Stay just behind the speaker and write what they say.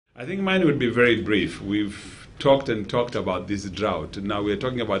I think mine would be very brief. We've talked and talked about this drought. Now we're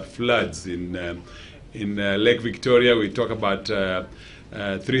talking about floods in Lake Victoria. We talk about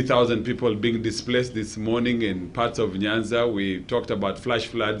 3,000 people being displaced this morning in parts of Nyanza. We talked about flash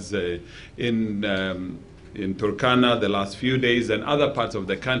floods in Turkana the last few days and other parts of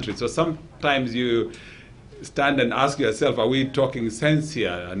the country. So sometimes you stand and ask yourself, are we talking sense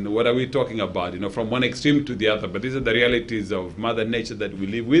here? And what are we talking about? You know, from one extreme to the other. But these are the realities of Mother Nature that we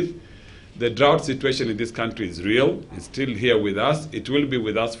live with. The drought situation in this country is real. It's still here with us. It will be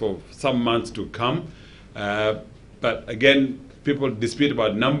with us for some months to come. But again, people dispute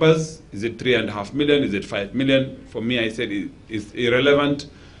about numbers. Is it 3.5 million? Is it 5 million? For me, I said it's irrelevant.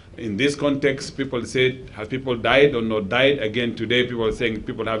 In this context, people said, have people died or not died? Again, today, people are saying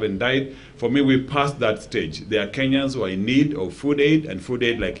people haven't died. For me, we passed that stage. There are Kenyans who are in need of food aid, and food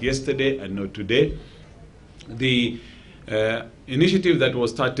aid like yesterday and not today. The initiative that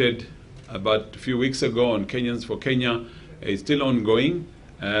was started about a few weeks ago on Kenyans for Kenya is still ongoing.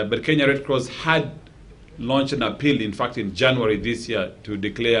 But Kenya Red Cross had launched an appeal, in fact, in January this year to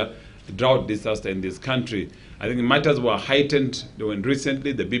declare drought disaster in this country. I think matters were heightened when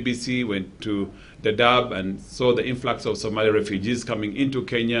recently the BBC went to Dadaab and saw the influx of Somali refugees coming into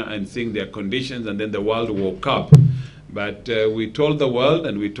Kenya and seeing their conditions, and then the world woke up. But we told the world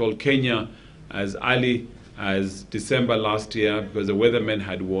and we told Kenya as early as December last year, because the weathermen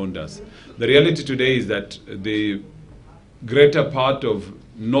had warned us. The reality today is that the greater part of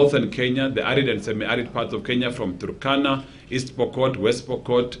northern Kenya, the arid and semi-arid parts of Kenya from Turkana, East Pokot, West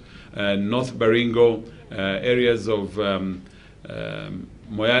Pokot, North Baringo, areas of Moyale,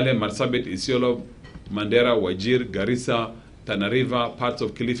 Marsabit, Isiolo, Mandera, Wajir, Garissa, Tana River, parts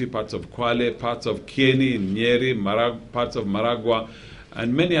of Kilifi, parts of Kwale, parts of Kieni, Nyeri, parts of Maragua,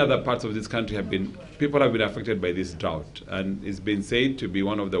 and many other parts of this country people have been affected by this drought. And it's been said to be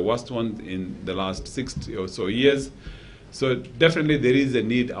one of the worst ones in the last 60 or so years. So definitely there is a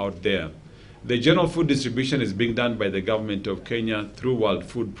need out there. The general food distribution is being done by the government of Kenya through World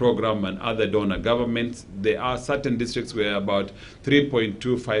Food Programme and other donor governments. There are certain districts where about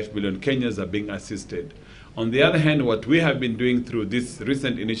 3.25 million Kenyans are being assisted. On the other hand, what we have been doing through this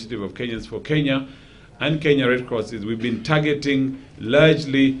recent initiative of Kenyans for Kenya and Kenya Red Cross is we've been targeting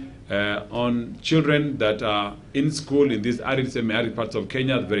largely on children that are in school in these arid, semi-arid parts of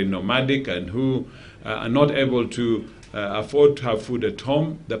Kenya, very nomadic, and who are not able to afford to have food at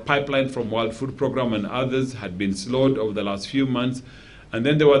home. The pipeline from World Food Programme and others had been slowed over the last few months. And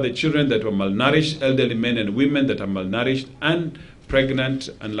then there were the children that were malnourished, elderly men and women that are malnourished, and pregnant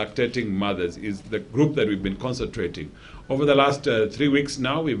and lactating mothers is the group that we've been concentrating. Over the last 3 weeks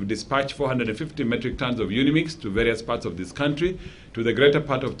now, we've dispatched 450 metric tons of Unimix to various parts of this country, to the greater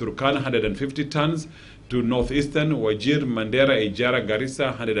part of Turkana, 150 tons, to northeastern, Wajir, Mandera, Ijara, Garissa,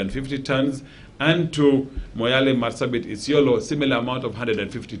 150 tons, and to Moyale, Marsabit, Isiolo, similar amount of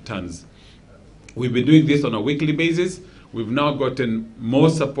 150 tons. We've been doing this on a weekly basis. We've now gotten more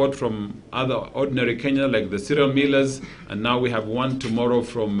support from other ordinary Kenya, like the cereal millers, and now we have one tomorrow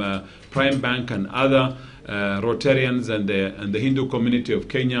from Prime Bank and other Rotarians and the Hindu community of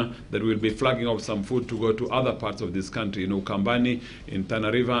Kenya that will be flagging off some food to go to other parts of this country, in Ukambani, in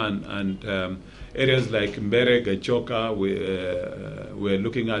Tana River, and areas like Mbere, Gachoka. We're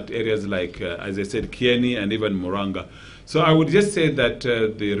looking at areas like, as I said, Kieni and even Muranga. So I would just say that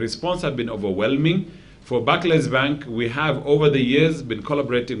the response has been overwhelming. For Barclays Bank, we have over the years been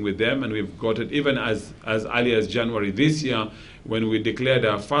collaborating with them, and we've got it even as early as January this year when we declared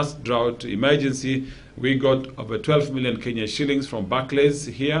our first drought emergency. We got over 12 million Kenya shillings from Barclays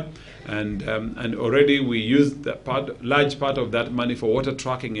here, and already we used large part of that money for water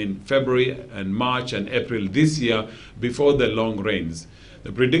tracking in February and March and April this year before the long rains.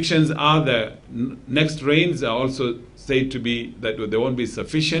 The predictions are the next rains are also said to be that they won't be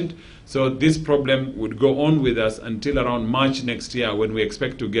sufficient. So this problem would go on with us until around March next year, when we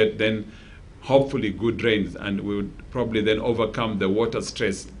expect to get then hopefully good rains, and we would probably then overcome the water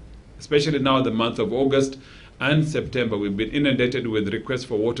stress. Especially now the month of August and September, we've been inundated with requests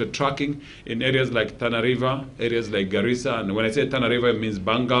for water tracking in areas like Tana River, areas like Garissa. And when I say Tana River, it means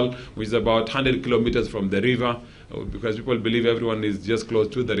Bangal, which is about 100 kilometers from the river, because people believe everyone is just close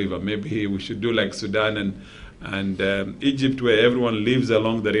to the river. Maybe we should do like Sudan and Egypt, where everyone lives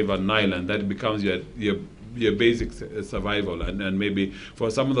along the river Nile, and that becomes your basic survival. And maybe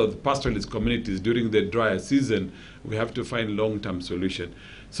for some of the pastoralist communities during the drier season, we have to find long-term solution.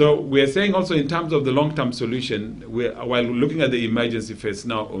 So we are saying also in terms of the long-term solution, while looking at the emergency phase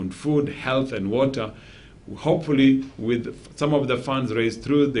now on food, health, and water, hopefully with some of the funds raised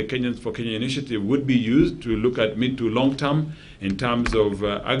through the Kenyans for Kenya initiative would be used to look at mid to long term in terms of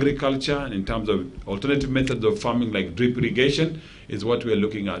agriculture and in terms of alternative methods of farming like drip irrigation is what we are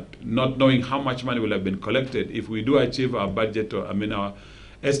looking at, not knowing how much money will have been collected. If we do achieve our budget, or our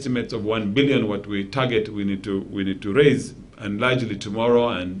estimates of 1 billion, what we target, we need to raise, and largely tomorrow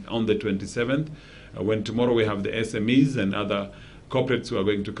and on the 27th, when tomorrow we have the SMEs and other corporates who are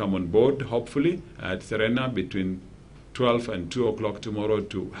going to come on board, hopefully, at Serena between 12 and 2 o'clock tomorrow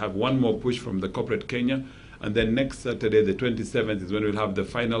to have one more push from the corporate Kenya. And then next Saturday, the 27th, is when we'll have the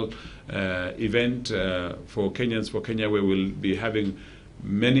final event for Kenyans for Kenya, where we'll be having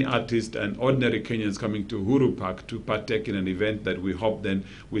many artists and ordinary Kenyans coming to Uhuru Park to partake in an event that we hope then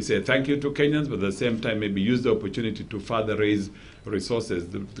we say thank you to Kenyans, but at the same time maybe use the opportunity to further raise resources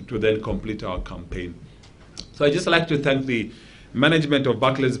to then complete our campaign. So I'd just like to thank the management of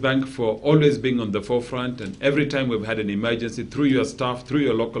Barclays Bank for always being on the forefront, and every time we've had an emergency, through your staff, through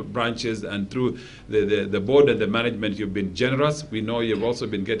your local branches, and through the board and the management, you've been generous. We know you've also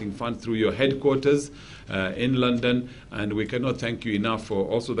been getting funds through your headquarters in London, and we cannot thank you enough for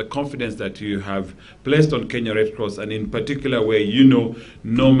also the confidence that you have placed on Kenya Red Cross, and in particular where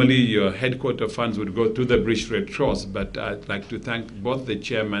normally your headquarter funds would go to the British Red Cross, but I'd like to thank both the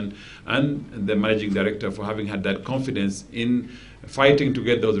chairman and the managing director for having had that confidence in fighting to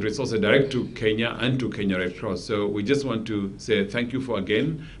get those resources direct to Kenya and to Kenya Red Cross. So we just want to say thank you for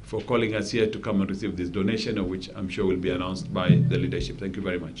calling us here to come and receive this donation, of which I'm sure will be announced by the leadership. Thank you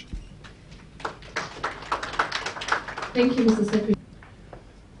very much. Thank you, Mr. Secretary.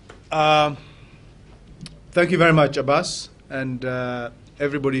 Thank you very much, Abbas, and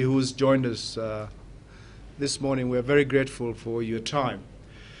everybody who's joined us this morning. We're very grateful for your time.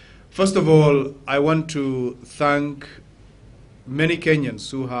 First of all, I want to thank many Kenyans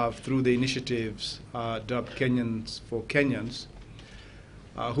who have, through the initiatives dubbed Kenyans for Kenyans,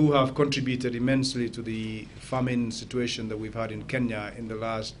 who have contributed immensely to the famine situation that we've had in Kenya in the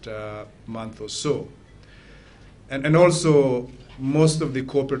last month or so. And also most of the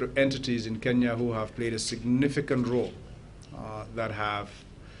corporate entities in Kenya who have played a significant role that have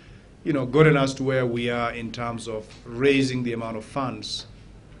gotten us to where we are in terms of raising the amount of funds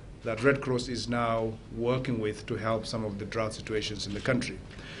that Red Cross is now working with to help some of the drought situations in the country.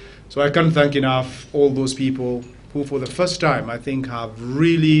 So I can't thank enough all those people who for the first time I think have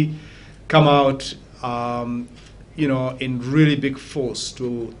really come out in really big force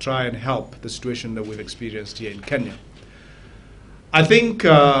to try and help the situation that we've experienced here in Kenya. I think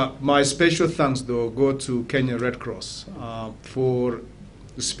my special thanks, though, go to Kenya Red Cross for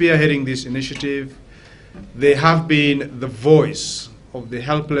spearheading this initiative. They have been the voice of the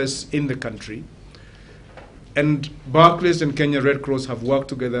helpless in the country. And Barclays and Kenya Red Cross have worked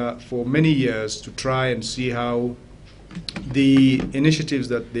together for many years to try and see how the initiatives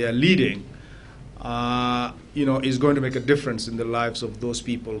that they are leading is going to make a difference in the lives of those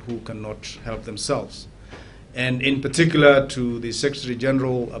people who cannot help themselves. And in particular to the Secretary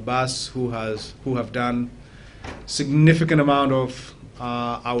General Abbas, who have done significant amount of,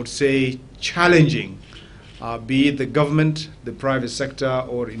 I would say, challenging, be it the government, the private sector,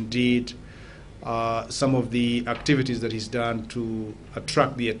 or indeed some of the activities that he's done to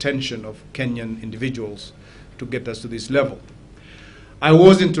attract the attention of Kenyan individuals to get us to this level. I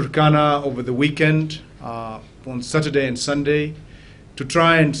was in Turkana over the weekend, on Saturday and Sunday, to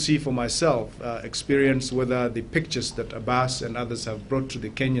try and see for myself, experience whether the pictures that Abbas and others have brought to the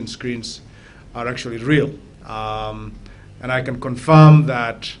Kenyan screens are actually real. And I can confirm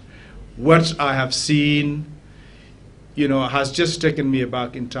that what I have seen, has just taken me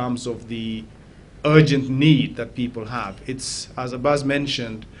aback in terms of the urgent need that people have. It's, as Abbas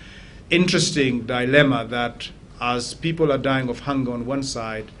mentioned, interesting dilemma that as people are dying of hunger on one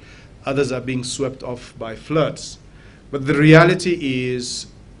side, others are being swept off by floods. But the reality is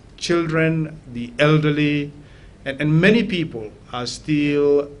children, the elderly, and many people are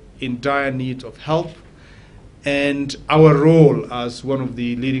still in dire need of help. And our role as one of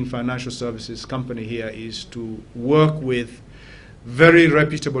the leading financial services company here is to work with very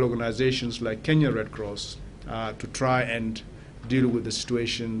reputable organizations like Kenya Red Cross to try and deal with the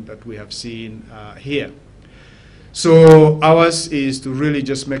situation that we have seen here. So ours is to really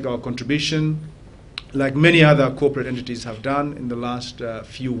just make our contribution, like many other corporate entities have done in the last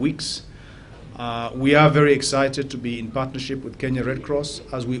few weeks. We are very excited to be in partnership with Kenya Red Cross,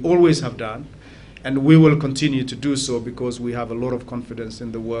 as we always have done, and we will continue to do so because we have a lot of confidence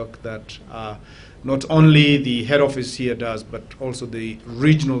in the work that not only the head office here does, but also the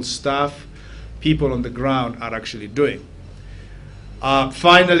regional staff, people on the ground are actually doing.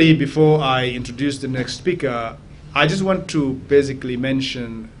 Finally, before I introduce the next speaker, I just want to basically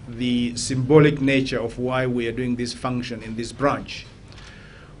mention the symbolic nature of why we are doing this function in this branch.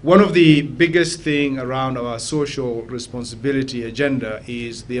 One of the biggest things around our social responsibility agenda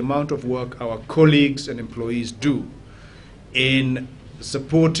is the amount of work our colleagues and employees do in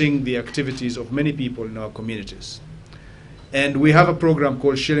supporting the activities of many people in our communities. And we have a program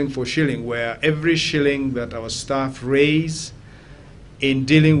called Shilling for Shilling, where every shilling that our staff raise in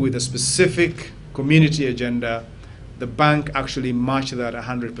dealing with a specific community agenda, the bank actually matches that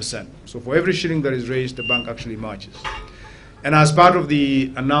 100%. So for every shilling that is raised, the bank actually matches. And as part of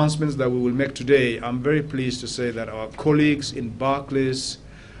the announcements that we will make today, I'm very pleased to say that our colleagues in Barclays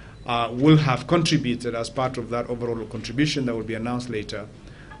will have contributed, as part of that overall contribution that will be announced later,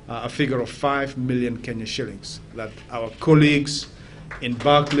 a figure of 5 million Kenya shillings that our colleagues in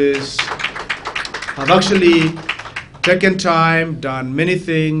Barclays have actually taken time, done many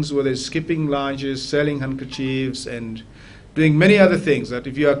things, whether it's skipping lunches, selling handkerchiefs, and doing many other things that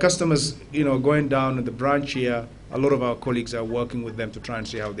if you are customers, going down in the branch here, a lot of our colleagues are working with them to try and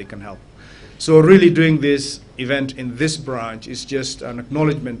see how they can help. So really doing this event in this branch is just an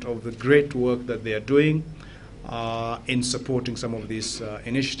acknowledgement of the great work that they are doing in supporting some of these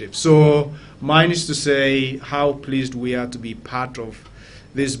initiatives. So mine is to say how pleased we are to be part of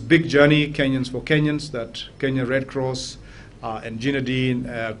this big journey, Kenyans for Kenyans, that Kenya Red Cross and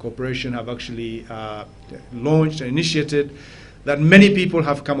Ginadine Corporation have actually launched and initiated, that many people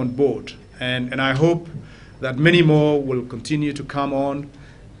have come on board. And I hope that many more will continue to come on,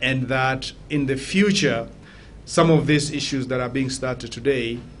 and that in the future, some of these issues that are being started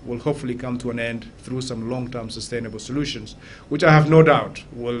today will hopefully come to an end through some long-term sustainable solutions, which I have no doubt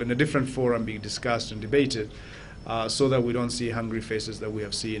will, in a different forum, be discussed and debated, so that we don't see hungry faces that we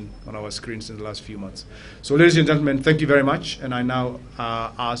have seen on our screens in the last few months. So, ladies and gentlemen, thank you very much. And I now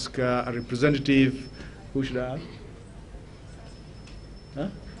ask a representative. Who should I ask? Huh?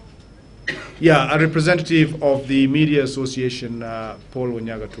 Yeah, a representative of the Media Association, Paul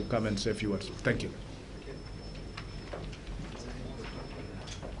Wanyaga, to come and say a few words. Thank you.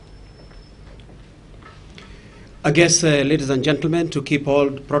 I guess, ladies and gentlemen, to keep all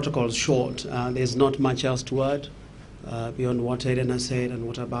protocols short, there's not much else to add beyond what Elena said and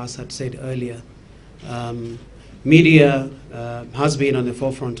what Abbas had said earlier. Media has been on the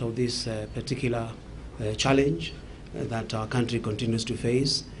forefront of this particular challenge that our country continues to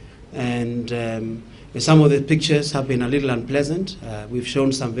face. And some of the pictures have been a little unpleasant. We've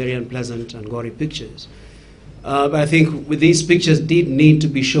shown some very unpleasant and gory pictures. But I think these pictures did need to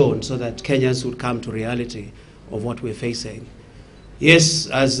be shown so that Kenyans would come to reality of what we're facing. Yes,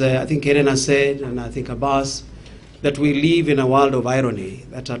 as I think Elena said, and I think Abbas, that we live in a world of irony,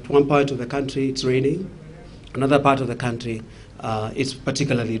 that at one part of the country it's raining, another part of the country it's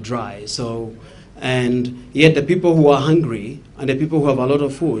particularly dry. So, and yet the people who are hungry and the people who have a lot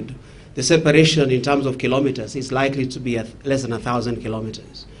of food, the separation in terms of kilometers is likely to be less than 1,000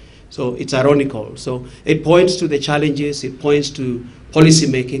 kilometers. So it's ironical. So it points to the challenges, it points to policy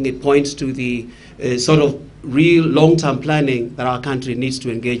making, it points to the sort of real long-term planning that our country needs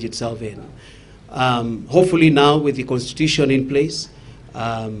to engage itself in. Hopefully now with the constitution in place,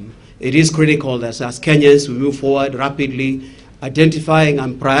 it is critical that as Kenyans we move forward rapidly, identifying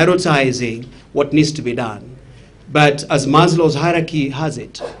and prioritizing what needs to be done. But as Maslow's hierarchy has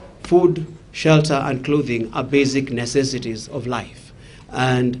it, food, shelter, and clothing are basic necessities of life.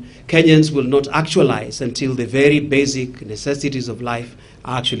 And Kenyans will not actualize until the very basic necessities of life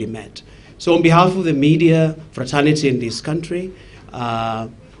are actually met. So on behalf of the media fraternity in this country,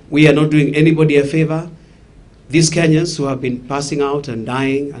 we are not doing anybody a favor. These Kenyans who have been passing out and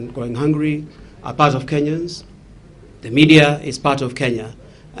dying and going hungry are part of Kenyans. The media is part of Kenya.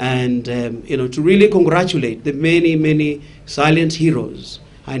 And to really congratulate the many, many silent heroes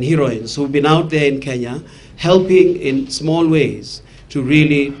and heroines who've been out there in Kenya helping in small ways to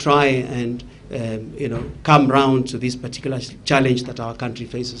really try and come round to this particular challenge that our country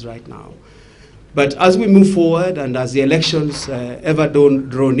faces right now. But as we move forward and as the elections ever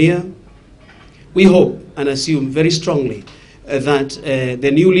draw near, we hope and assume very strongly that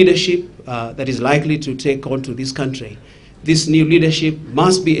the new leadership that is likely to take on to this country, this new leadership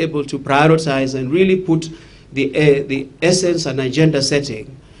must be able to prioritize and really put the essence and agenda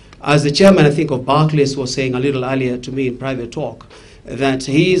setting. As the chairman, I think, of Barclays was saying a little earlier to me in private talk, that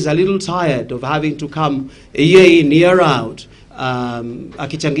he is a little tired of having to come a year in, year out,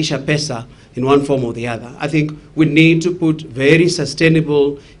 akichangisha pesa in one form or the other. I think we need to put very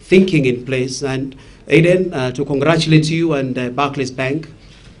sustainable thinking in place. And Aiden, to congratulate you and Barclays Bank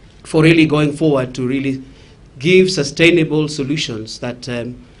for really going forward to really give sustainable solutions that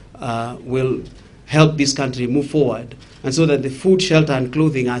will help this country move forward, and so that the food, shelter, and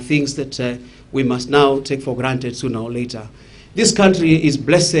clothing are things that we must now take for granted sooner or later. This country is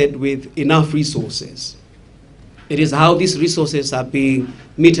blessed with enough resources. It is how these resources are being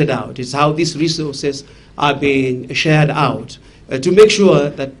meted out. It's how these resources are being shared out to make sure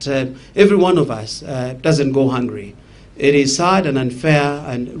that every one of us doesn't go hungry. It is sad and unfair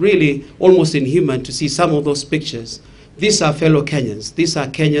and really almost inhuman to see some of those pictures. These are fellow Kenyans. These are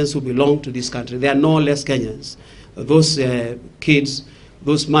Kenyans who belong to this country. They are no less Kenyans. Those kids,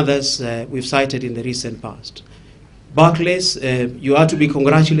 those mothers we've cited in the recent past. Barclays, you are to be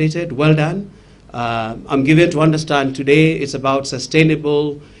congratulated. Well done. I'm given to understand today it's about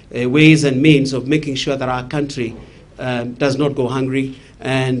sustainable ways and means of making sure that our country does not go hungry.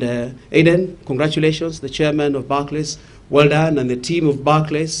 And Aiden, congratulations, the chairman of Barclays. Well done, and the team of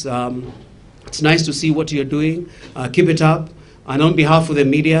Barclays. It's nice to see what you're doing. Keep it up. And on behalf of the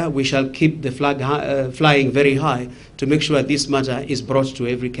media, we shall keep the flag flying very high to make sure this matter is brought to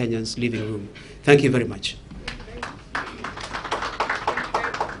every Kenyan's living room. Thank you very much.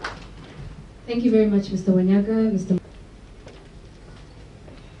 Thank you very much, Mr. Wanyaga. Mr.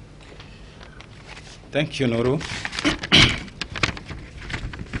 Thank you, Nuru.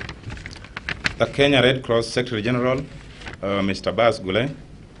 The Kenya Red Cross Secretary General, Mr. Bas Gule,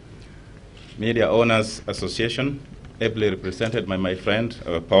 Media Owners Association, ably represented by my friend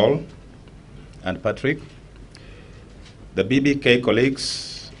Paul and Patrick, the BBK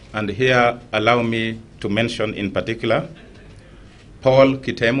colleagues, and here allow me to mention in particular Paul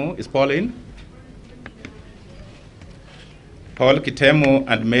Kitemo. Is Paul in? Paul Kitemo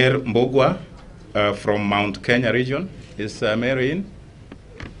and Mayor Mbogwa from Mount Kenya region. Is Mayor in?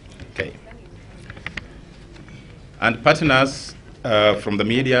 Okay. And partners from the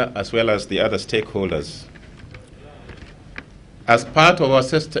media as well as the other stakeholders. As part of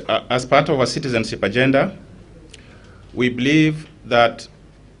our citizenship agenda, we believe that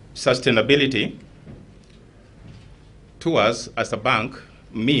sustainability to us as a bank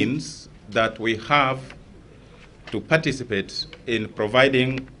means that we have to participate in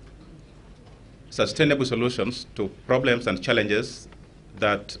providing sustainable solutions to problems and challenges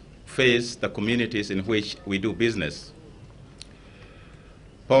that face the communities in which we do business.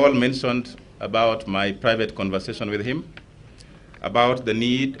 Paul mentioned about my private conversation with him about the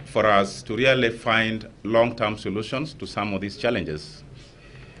need for us to really find long-term solutions to some of these challenges.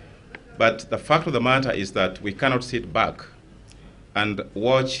 But the fact of the matter is that we cannot sit back and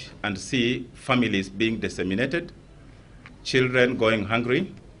watch and see families being disseminated, children going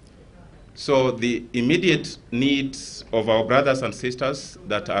hungry. So the immediate needs of our brothers and sisters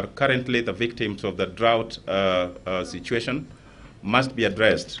that are currently the victims of the drought situation must be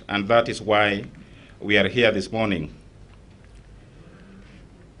addressed, and that is why we are here this morning.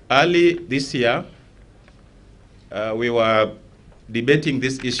 Early this year, we were debating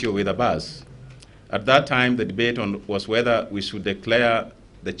this issue with Abbas. At that time, the debate was whether we should declare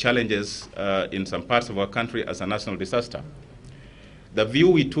the challenges in some parts of our country as a national disaster. The view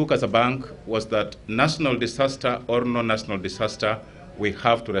we took as a bank was that national disaster or non-national disaster, we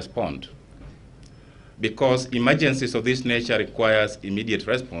have to respond. Because emergencies of this nature requires immediate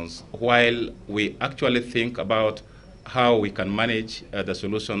response, while we actually think about how we can manage the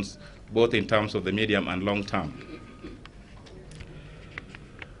solutions, both in terms of the medium and long term.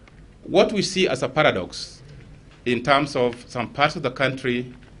 What we see as a paradox in terms of some parts of the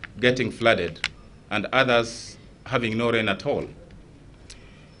country getting flooded and others having no rain at all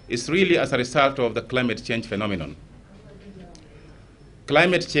is really as a result of the climate change phenomenon.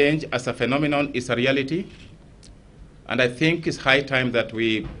 Climate change as a phenomenon is a reality, and I think it's high time that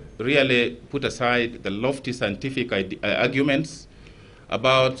we really put aside the lofty scientific arguments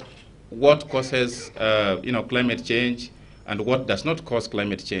about what causes climate change and what does not cause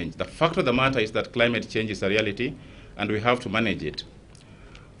climate change. The fact of the matter is that climate change is a reality and we have to manage it.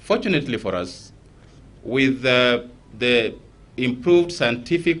 Fortunately for us, with the improved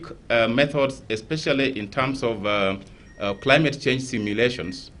scientific methods, especially in terms of climate change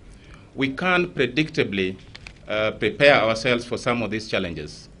simulations, we can predictably prepare ourselves for some of these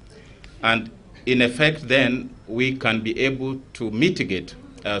challenges. And in effect, then, we can be able to mitigate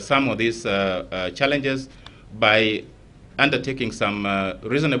some of these challenges by undertaking some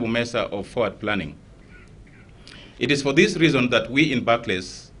reasonable measure of forward planning. It is for this reason that we in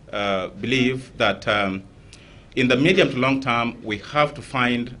Barclays believe that in the medium to long term, we have to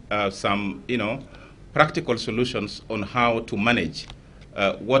find some practical solutions on how to manage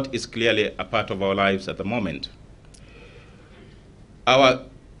what is clearly a part of our lives at the moment. Our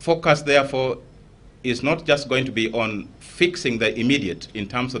focus, therefore, is not just going to be on fixing the immediate in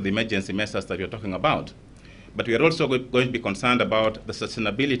terms of the emergency measures that you're talking about, but we are also going to be concerned about the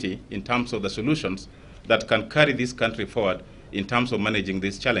sustainability in terms of the solutions that can carry this country forward in terms of managing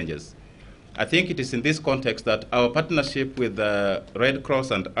these challenges. I think it is in this context that our partnership with the Red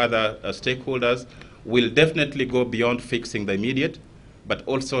Cross and other stakeholders will definitely go beyond fixing the immediate, but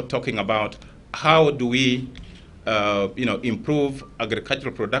also talking about how do we improve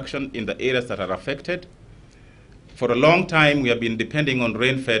agricultural production in the areas that are affected. For a long time, we have been depending on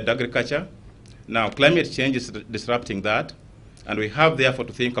rain-fed agriculture. Now, climate change is disrupting that, and we have therefore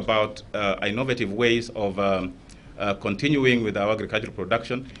to think about innovative ways of continuing with our agricultural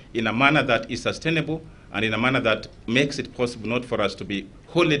production in a manner that is sustainable and in a manner that makes it possible not for us to be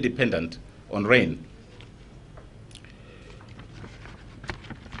wholly dependent on rain.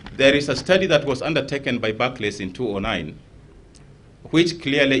 There is a study that was undertaken by Barclays in 2009, which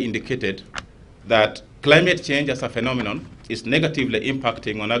clearly indicated that climate change as a phenomenon is negatively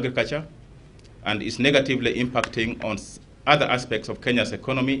impacting on agriculture and is negatively impacting on other aspects of Kenya's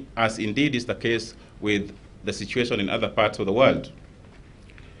economy, as indeed is the case with the situation in other parts of the world.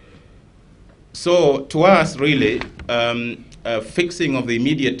 So to us, really, fixing of the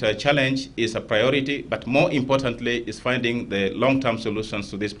immediate challenge is a priority, but more importantly is finding the long-term solutions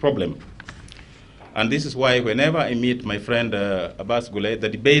to this problem. And this is why whenever I meet my friend Abbas Gulay, the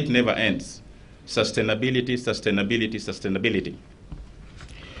debate never ends. Sustainability, sustainability, sustainability.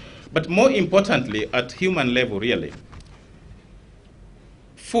 But more importantly, at human level, really,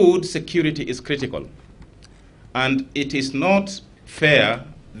 food security is critical. And it is not fair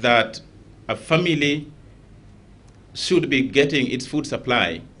that a family should be getting its food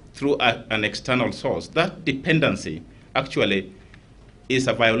supply through an external source. That dependency actually is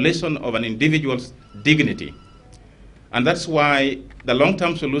a violation of an individual's dignity. And that's why the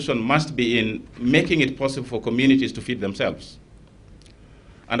long-term solution must be in making it possible for communities to feed themselves.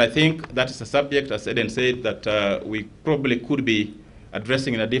 And I think that is a subject, as Eden said, that we probably could be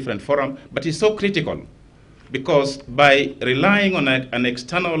addressing in a different forum, but it's so critical. Because by relying on an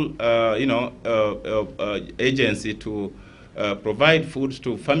external agency to provide food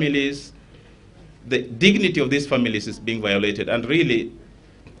to families, the dignity of these families is being violated. And really,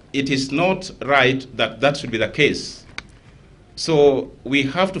 it is not right that that should be the case. So we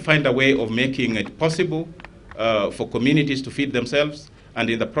have to find a way of making it possible for communities to feed themselves, and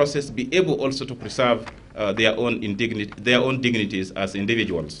in the process be able also to preserve their own dignities as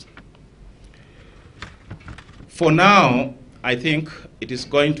individuals. For now, I think it is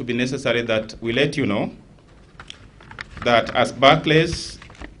going to be necessary that we let you know that as Barclays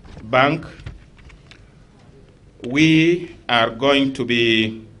Bank, we are going to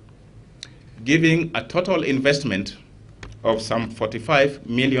be giving a total investment of some 45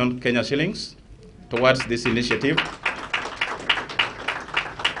 million Kenya shillings towards this initiative.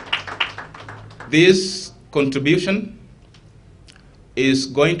 This contribution is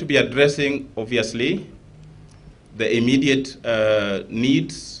going to be addressing, obviously, the immediate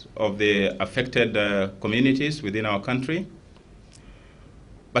needs of the affected communities within our country.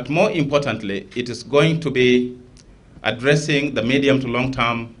 But more importantly, it is going to be addressing the medium to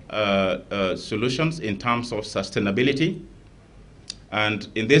long-term solutions in terms of sustainability. And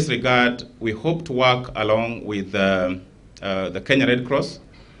in this regard, we hope to work along with the Kenya Red Cross,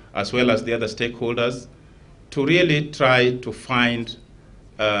 as well as the other stakeholders, to really try to find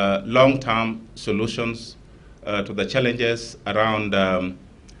long-term solutions to the challenges around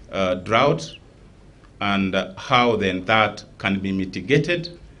drought, and how then that can be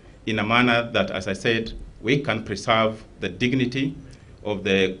mitigated in a manner that, as I said, we can preserve the dignity of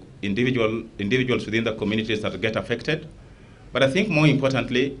the individuals within the communities that get affected. But I think more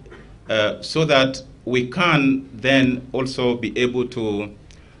importantly, so that we can then also be able to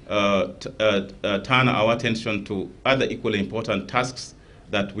turn our attention to other equally important tasks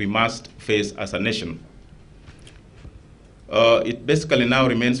that we must face as a nation. It basically now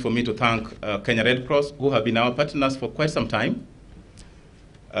remains for me to thank Kenya Red Cross, who have been our partners for quite some time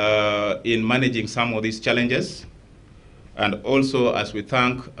in managing some of these challenges, and also as we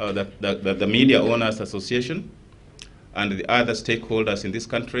thank the Media Owners Association and the other stakeholders in this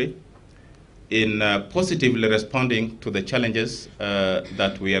country in positively responding to the challenges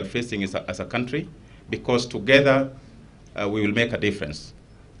that we are facing as a country, because together we will make a difference.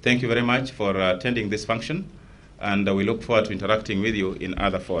 Thank you very much for attending this function, and we look forward to interacting with you in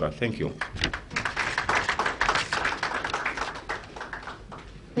other fora. Thank you.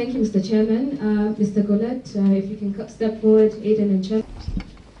 Thank you, Mr. Chairman. Mr. Golet, if you can step forward, Aiden and Chair.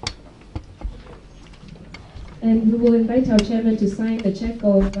 And we will invite our chairman to sign the check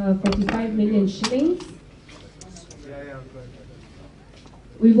of 45 million shillings.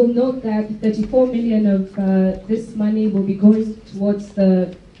 We will note that 34 million of this money will be going towards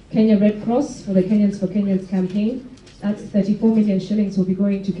the Kenya Red Cross for the Kenyans for Kenyans campaign. That's 34 million shillings will be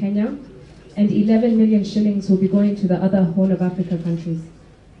going to Kenya, and 11 million shillings will be going to the other Horn of Africa countries.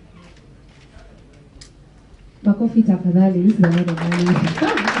 Makofi tafadhali, this is a lot of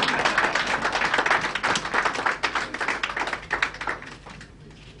money.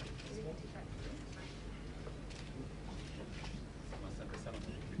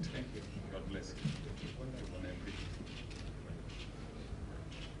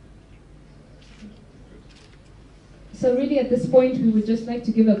 So really at this point, we would just like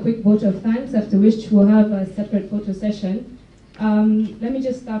to give a quick vote of thanks, after which we'll have a separate photo session. Let me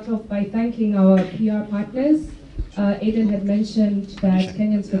just start off by thanking our PR partners. Aidan had mentioned that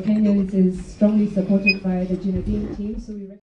Kenyans for Kenyans is strongly supported by the Junadine team, so we